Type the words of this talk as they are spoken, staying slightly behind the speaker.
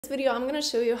Video I'm going to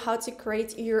show you how to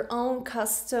create your own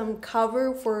custom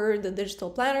cover for the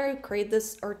digital planner, create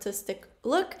this artistic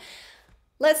look.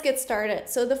 Let's get started.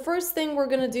 So the first thing we're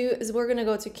going to do is we're going to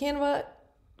go to Canva,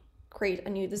 create a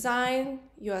new design,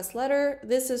 US letter.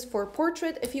 This is for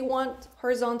portrait. If you want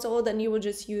horizontal, then you will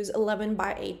just use 11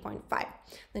 by 8.5.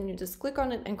 Then you just click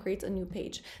on it and create a new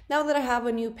page. Now that I have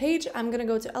a new page, I'm going to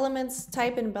go to elements,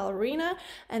 type in ballerina,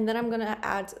 and then I'm going to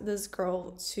add this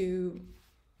girl to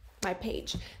my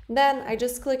page. Then I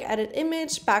just click edit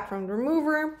image, background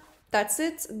remover. That's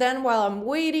it. Then while I'm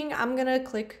waiting, I'm gonna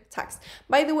click text.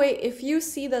 By the way, if you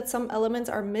see that some elements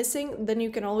are missing, then you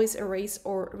can always erase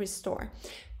or restore.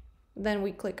 Then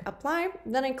we click apply,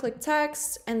 then I click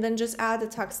text and then just add the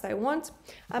text I want.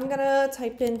 I'm gonna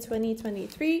type in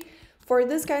 2023. For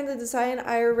this kind of design,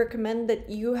 I recommend that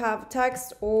you have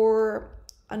text or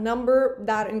a number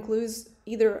that includes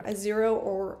either a 0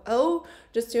 or O,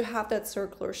 just to have that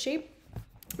circular shape,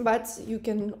 but you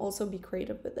can also be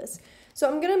creative with this. So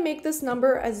I'm gonna make this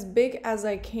number as big as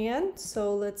I can.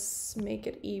 So let's make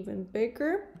it even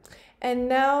bigger. And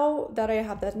now that I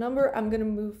have that number, I'm gonna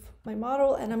move my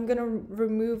model and I'm gonna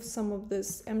remove some of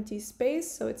this empty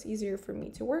space so it's easier for me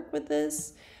to work with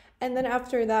this. And then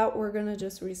after that, we're gonna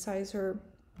just resize her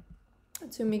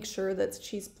to make sure that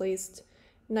she's placed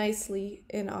nicely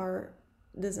in our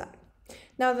design.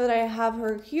 Now that I have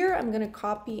her here, I'm gonna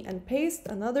copy and paste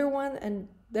another one and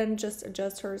then just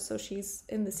adjust her so she's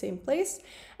in the same place.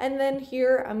 And then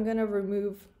here, I'm gonna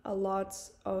remove a lot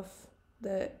of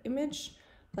the image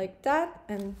like that,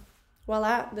 and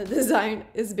voila, the design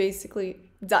is basically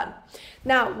done.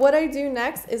 Now, what I do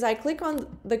next is I click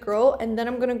on the girl and then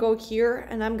I'm gonna go here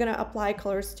and I'm gonna apply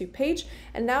colors to page.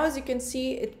 And now as you can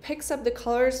see, it picks up the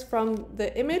colors from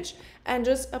the image and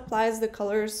just applies the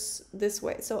colors this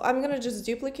way. So I'm gonna just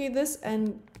duplicate this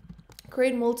and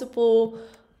create multiple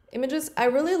images. I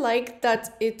really like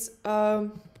that it, I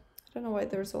don't know why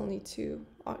there's only two.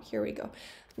 Oh, here we go.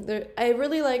 I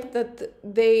really like that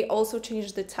they also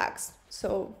changed the text.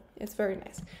 So it's very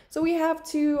nice. So we have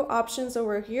two options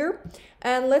over here.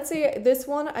 And let's say this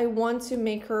one, I want to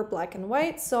make her black and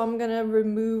white. So I'm gonna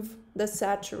remove the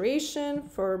saturation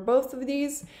for both of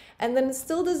these. And then it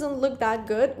still doesn't look that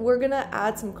good. We're gonna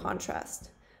add some contrast.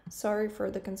 Sorry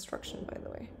for the construction, by the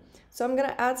way. So I'm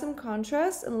gonna add some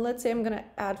contrast and let's say I'm gonna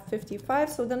add 55.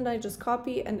 So then I just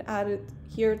copy and add it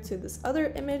here to this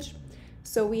other image.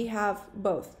 So we have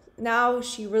both. Now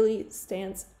she really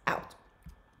stands out.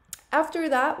 After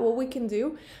that, what we can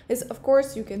do is, of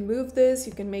course, you can move this,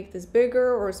 you can make this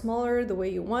bigger or smaller the way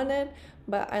you want it,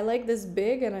 but I like this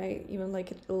big and I even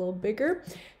like it a little bigger.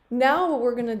 Now what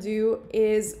we're gonna do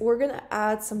is we're gonna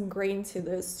add some grain to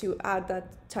this to add that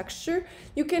texture.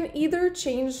 You can either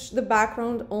change the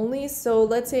background only. So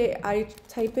let's say I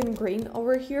type in grain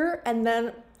over here and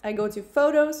then I go to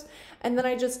photos and then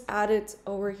I just add it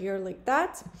over here like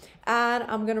that. And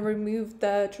I'm gonna remove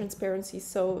the transparency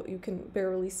so you can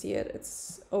barely see it,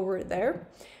 it's over there.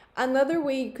 Another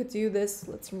way you could do this,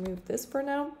 let's remove this for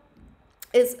now,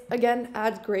 is again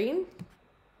add grain.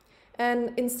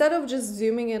 And instead of just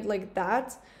zooming it like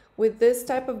that, with this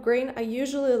type of grain, I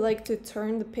usually like to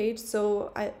turn the page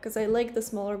so because I like the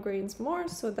smaller grains more,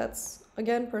 so that's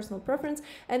again personal preference.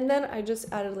 And then I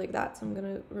just add it like that. So I'm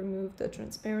gonna remove the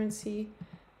transparency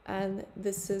and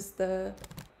this is the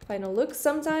final look.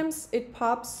 Sometimes it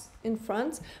pops in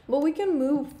front, but we can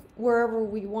move wherever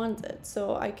we want it.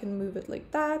 So I can move it like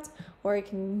that, or I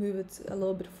can move it a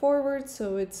little bit forward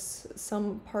so it's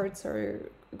some parts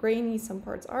are grainy, some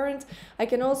parts aren't. I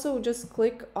can also just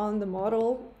click on the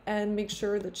model and make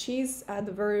sure that she's at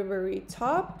the very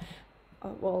top.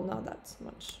 Well, not that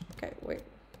much. Okay, wait.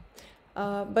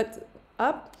 But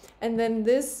up, and then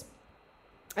this,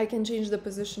 I can change the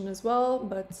position as well,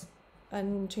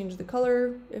 and change the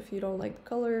color if you don't like the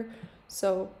color.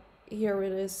 So here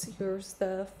it is, here's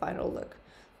the final look.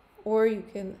 Or you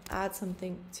can add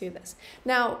something to this.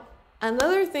 Now,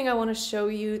 another thing I want to show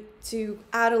you to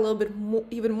add a little bit more,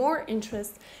 even more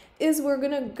interest, is we're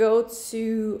gonna go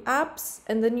to apps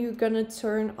and then you're gonna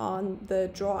turn on the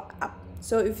draw app.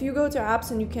 So if you go to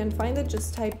apps and you can't find it,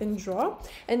 just type in draw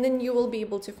and then you will be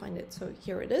able to find it. So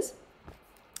here it is.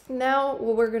 Now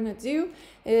what we're gonna do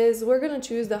is we're gonna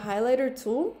choose the highlighter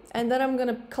tool and then I'm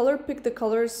gonna color pick the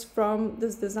colors from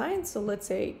this design. So let's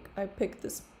say I pick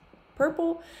this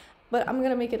purple, but I'm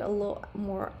gonna make it a little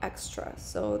more extra.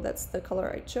 So that's the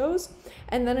color I chose.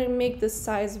 And then I make this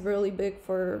size really big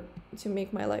to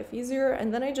make my life easier.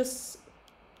 And then I just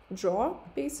draw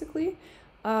basically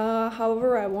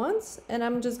however I want. And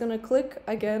I'm just gonna click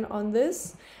again on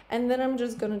this. And then I'm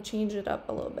just gonna change it up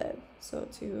a little bit. So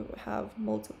to have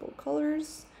multiple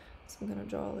colors. So I'm gonna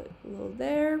draw it a little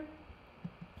there,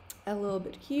 a little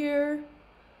bit here,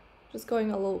 just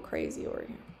going a little crazy over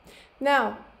here.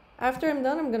 Now, after I'm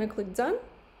done, I'm gonna click done,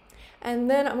 and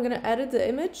then I'm gonna edit the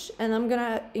image and I'm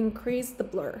gonna increase the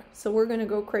blur. So we're gonna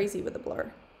go crazy with the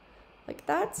blur, like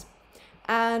that.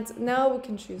 And now we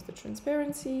can choose the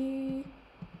transparency.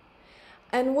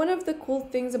 And one of the cool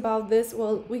things about this,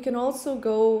 well, we can also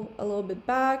go a little bit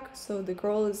back, so the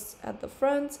girl is at the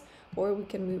front, or we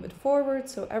can move it forward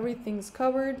so everything's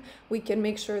covered. We can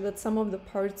make sure that some of the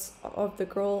parts of the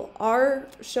girl are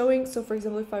showing. So for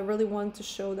example, if I really want to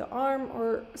show the arm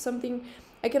or something,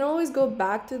 I can always go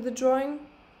back to the drawing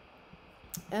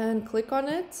and click on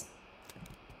it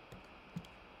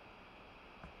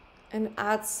and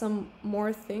add some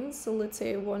more things. So let's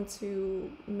say I want to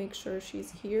make sure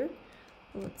she's here.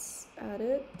 Let's add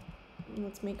it.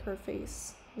 Let's make her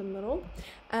face the middle,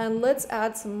 and let's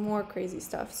add some more crazy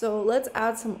stuff. So let's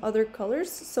add some other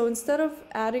colors. So instead of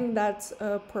adding that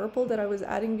purple that I was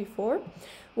adding before,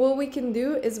 what we can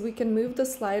do is we can move the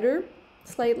slider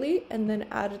slightly and then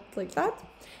add it like that.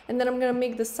 And then I'm gonna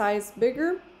make the size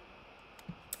bigger,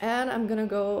 and I'm gonna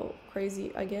go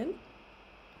crazy again,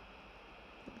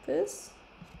 like this,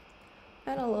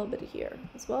 and a little bit here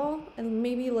as well. And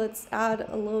maybe let's add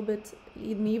a little bit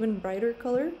an even brighter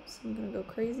color. So I'm gonna go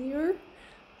crazier.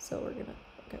 So we're gonna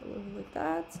get a little like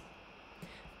that,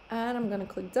 and I'm gonna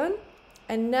click done.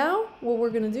 And now what we're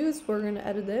gonna do is we're gonna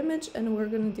edit the image, and we're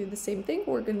gonna do the same thing.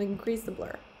 We're gonna increase the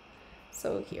blur.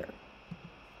 So here,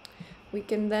 we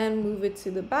can then move it to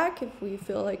the back if we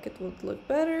feel like it would look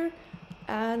better.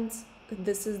 And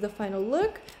this is the final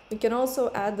look. We can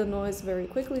also add the noise very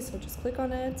quickly. So just click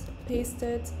on it, paste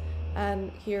it,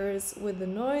 and here is with the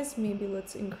noise. Maybe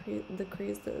let's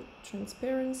decrease the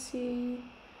transparency.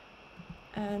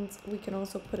 And we can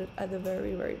also put it at the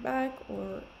very, very back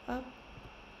or up,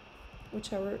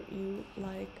 whichever you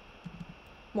like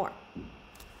more.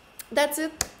 That's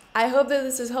it. I hope that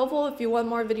this is helpful. If you want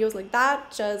more videos like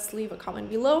that, just leave a comment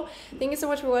below. Thank you so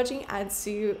much for watching, and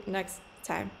see you next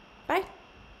time. Bye.